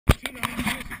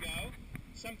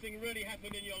something really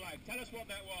happened in your life. Tell us what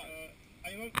that was.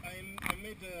 I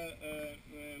met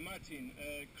Martin,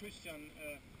 a Christian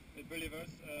believer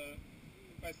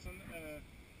person.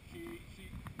 He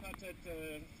started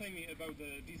telling me about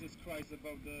Jesus Christ,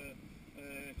 about the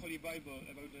Holy Bible,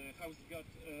 about how God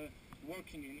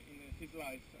working in his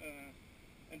life.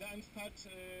 And I start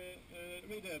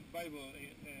read the Bible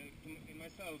in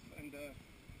myself, and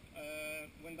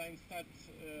when I start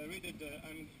read it,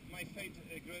 my faith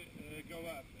grow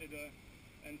up,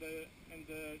 and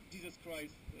Jesus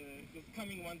Christ is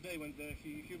coming one day when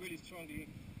he really strongly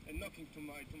knocking to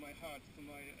my heart,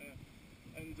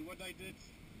 and what I did,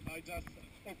 I just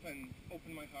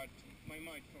open my heart, my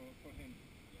mind for him.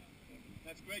 Yeah.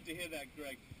 That's great to hear that,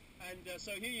 Greg. And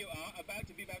so here you are, about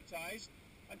to be baptized.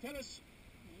 And tell us,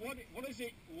 what is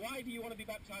it? Why do you want to be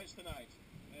baptized tonight?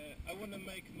 I want to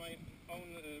make my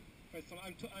own person.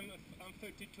 I'm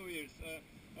 32 years.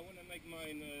 I want to make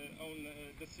my own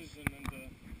decision,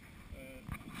 and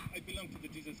I belong to the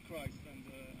Jesus Christ, and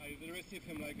I receive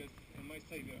Him like my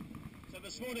Savior. So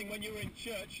this morning, when you were in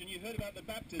church and you heard about the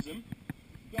baptism,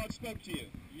 God spoke to you.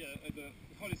 Yeah, the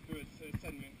Holy Spirit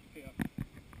sent me here.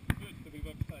 Good to be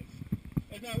baptized.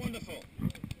 Isn't that wonderful?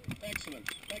 Excellent.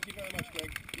 Thank you very much,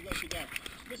 Greg. You go sit down.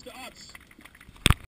 Mr. Otts.